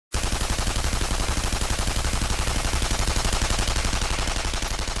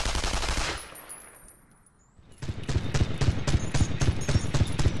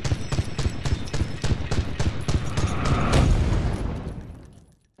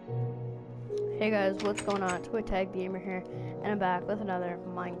Hey guys, what's going on? It's Tag Gamer here, and I'm back with another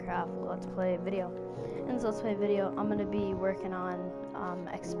Minecraft Let's Play video. In this Let's Play video, I'm going to be working on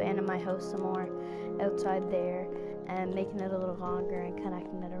expanding my house some more outside there, and making it a little longer and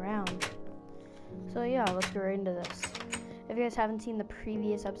connecting it around. So yeah, let's get right into this. If you guys haven't seen the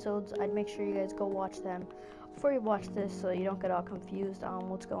previous episodes, I'd make sure you guys go watch them before you watch this, so you don't get all confused on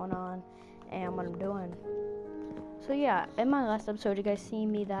what's going on and what I'm doing. So yeah, in my last episode, you guys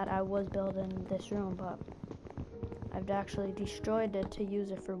seen me that I was building this room, but I've actually destroyed it to use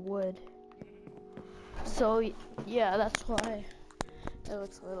it for wood. So yeah, that's why it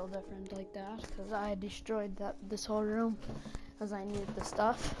looks a little different like that, because I destroyed this whole room because I needed the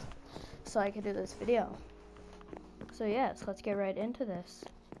stuff so I could do this video. So yes, let's get right into this.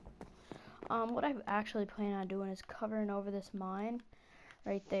 What I've actually planned on doing is covering over this mine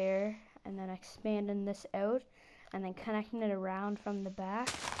right there, and then expanding this out, and then connecting it around from the back.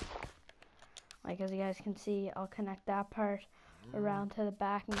 Like as you guys can see, I'll connect that part around to the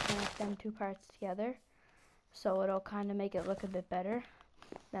back and connect them two parts together, so it'll kind of make it look a bit better.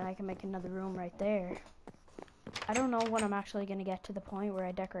 Then I can make another room right there. I don't know when I'm actually going to get to the point where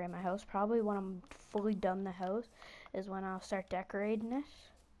I decorate my house. Probably when I'm fully done the house is when I'll start decorating it.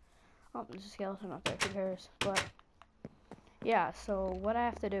 Oh, there's a skeleton up there, who cares? But yeah, so what I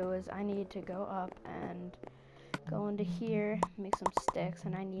have to do is I need to go up and go into here, make some sticks,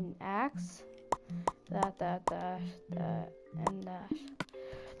 and I need an axe. That, and that.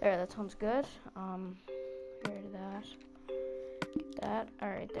 There, that sounds good. Get rid of that. Get that.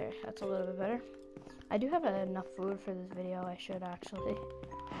 Alright, there. That's a little bit better. I do have enough food for this video, I should actually.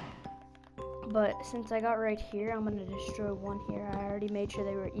 But since I got right here, I'm gonna destroy one here. I already made sure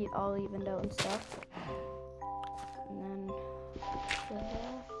they were all evened out and stuff. And then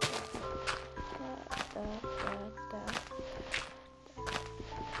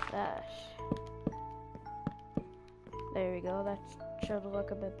that. There we go. That should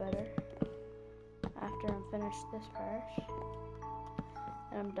look a bit better after I'm finished this part.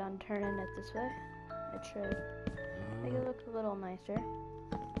 And I'm done turning it this way. It should make it look a little nicer.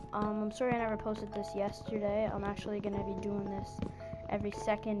 I'm sorry I never posted this yesterday. I'm actually going to be doing this every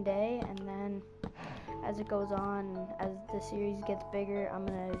second day, and then as it goes on, as the series gets bigger, I'm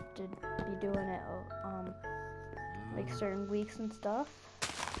going to be doing it like certain weeks and stuff.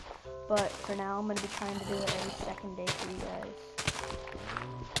 But for now, I'm going to be trying to do it every second day for you guys.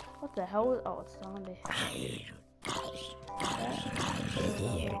 What the hell was, oh, it's a zombie. Pussy.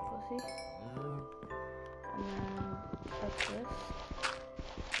 And then that's this.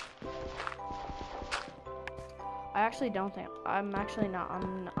 I actually don't think, I'm not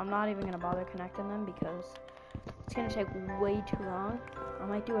even going to bother connecting them because it's going to take way too long. I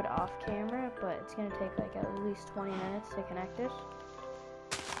might do it off camera, but it's going to take like at least 20 minutes to connect it.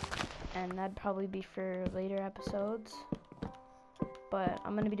 And that'd probably be for later episodes. But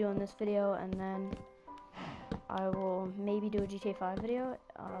I'm going to be doing this video, and then I will maybe do a GTA 5 video.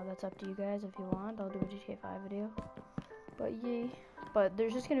 That's up to you guys if you want. I'll do a GTA 5 video. But yeah. But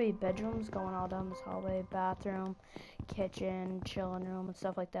there's just going to be bedrooms going all down this hallway. Bathroom, kitchen, chilling room, and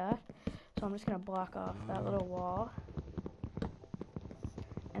stuff like that. So I'm just going to block off that little wall.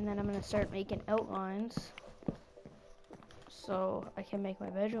 And then I'm going to start making outlines so I can make my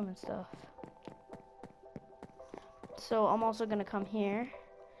bedroom and stuff. So I'm also going to come here,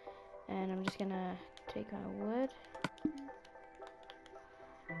 and I'm just going to take my wood,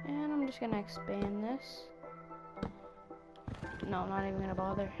 and I'm just going to expand this. No, I'm not even going to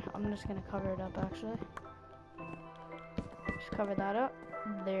bother. I'm just going to cover it up, actually. Just cover that up.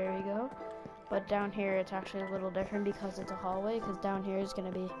 There we go. But down here, it's actually a little different because it's a hallway, because down here is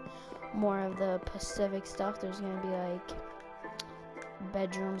going to be more of the Pacific stuff. There's going to be, like,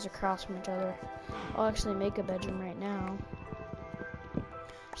 bedrooms across from each other. I'll actually make a bedroom right now.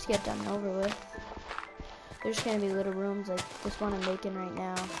 Just get done and over with. There's going to be little rooms like this one I'm making right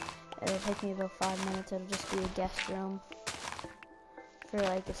now. It'll take me about 5 minutes. It'll just be a guest room for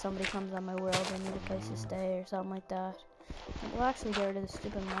like if somebody comes on my world and need a place to stay or something like that. And we'll actually get rid of the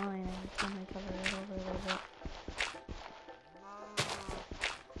stupid mine and cover it over a little bit.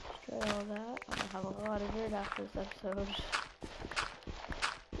 Destroy all that. I'm gonna have a lot of dirt after this episode.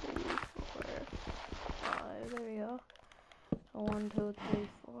 3, 4, 5. There we go. So 1, 2, 3,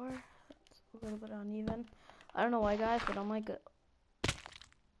 4. That's a little bit uneven. I don't know why, guys, but I'm like a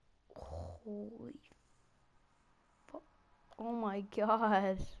holy fuck. Oh my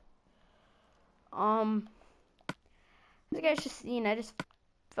god. As you guys just seen, I just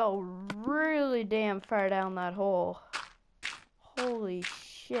fell really damn far down that hole. Holy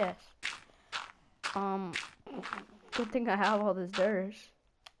shit. Good thing I have all this dirt.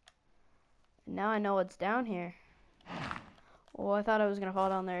 Now I know what's down here. Oh, I thought I was gonna fall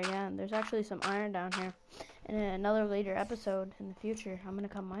down there again. There's actually some iron down here. And in another later episode in the future, I'm gonna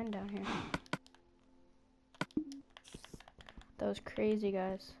come mine down here. That was crazy,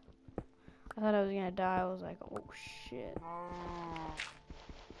 guys. I thought I was gonna die. I was like, oh shit.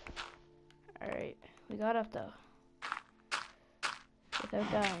 Alright, we got up though.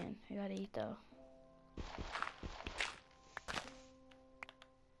 Without dying. We gotta eat though.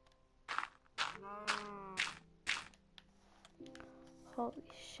 Holy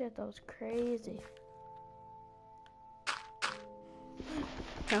shit, that was crazy.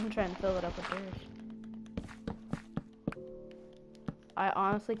 I'm trying to fill it up with dirt. I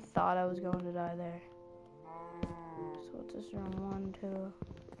honestly thought I was going to die there. So what's this room? 1, 2.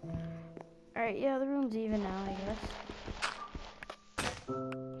 Alright, yeah, the room's even now, I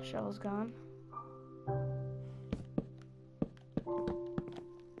guess. Shovel's gone.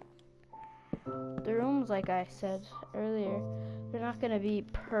 The rooms, like I said earlier, they're not going to be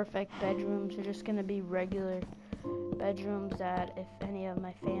perfect bedrooms. They're just going to be regular bedrooms that if any of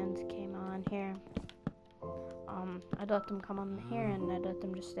my fans came on here, I'd let them come on here and I'd let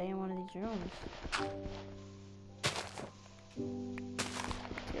them just stay in one of these rooms.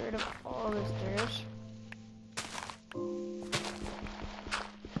 Get rid of all this dirt.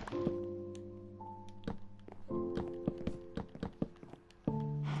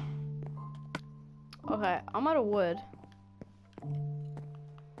 Okay, I'm out of wood.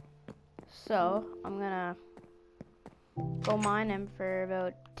 So, I'm gonna go mining for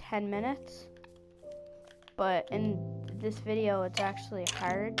about 10 minutes. But in this video, it's actually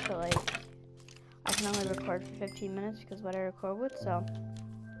hard to, like, I can only record for 15 minutes because what I record with, so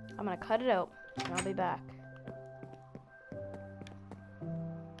I'm gonna cut it out and I'll be back.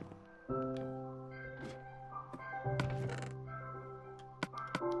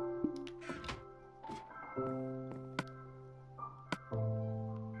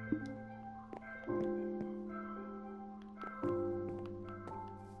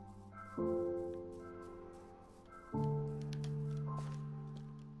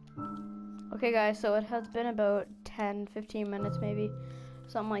 Okay guys, so it has been about 10-15 minutes maybe,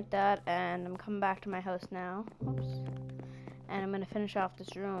 something like that, and I'm coming back to my house now. Oops. And I'm gonna finish off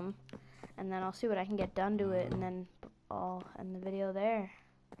this room, and then I'll see what I can get done to it, and then I'll end the video there.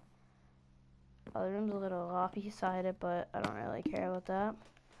 Oh, the room's a little lopsided, but I don't really care about that.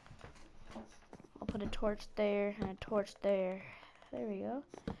 I'll put a torch there and a torch there. There we go.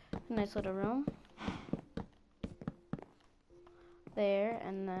 Nice little room. There,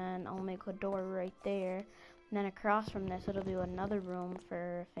 and then I'll make a door right there, and then across from this it'll be another room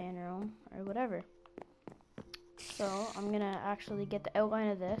for a fan room or whatever. So I'm gonna actually get the outline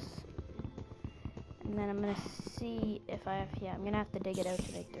of this, and then I'm gonna see if I have, yeah, I'm gonna have to dig it out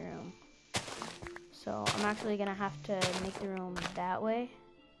to make the room. So I'm actually gonna have to make the room that way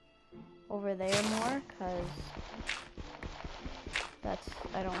over there more, because that's,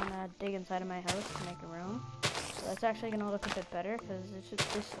 I don't want to dig inside of my house to make a room. So that's actually going to look a bit better, because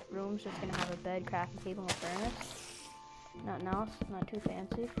this room's just going to have a bed, crafting table, and a furnace. Nothing else, not too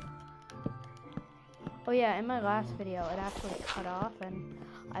fancy. Oh yeah, in my last video, it actually cut off, and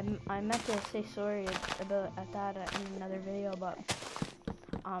I meant to say sorry about that in another video, but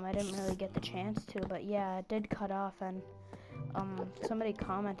I didn't really get the chance to. But yeah, it did cut off, and somebody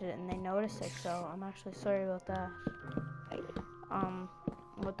commented it and they noticed it, so I'm actually sorry about that.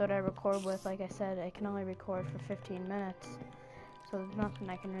 What did I record with? Like I said, I can only record for 15 minutes, so there's nothing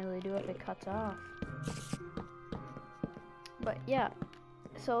I can really do if it cuts off. But yeah,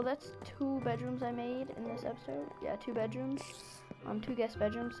 so that's 2 bedrooms I made in this episode. Yeah, 2 bedrooms, 2 guest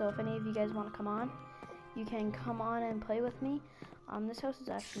bedrooms. So if any of you guys want to come on, you can come on and play with me. This house is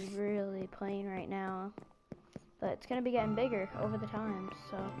actually really plain right now, but it's gonna be getting bigger over the time.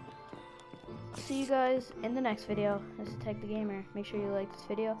 So see you guys in the next video. This is Tech the Gamer. Make sure you like this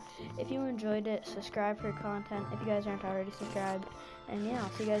video. If you enjoyed it, subscribe for content if you guys aren't already subscribed. And yeah, I'll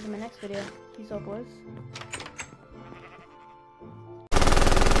see you guys in my next video. Peace out, boys.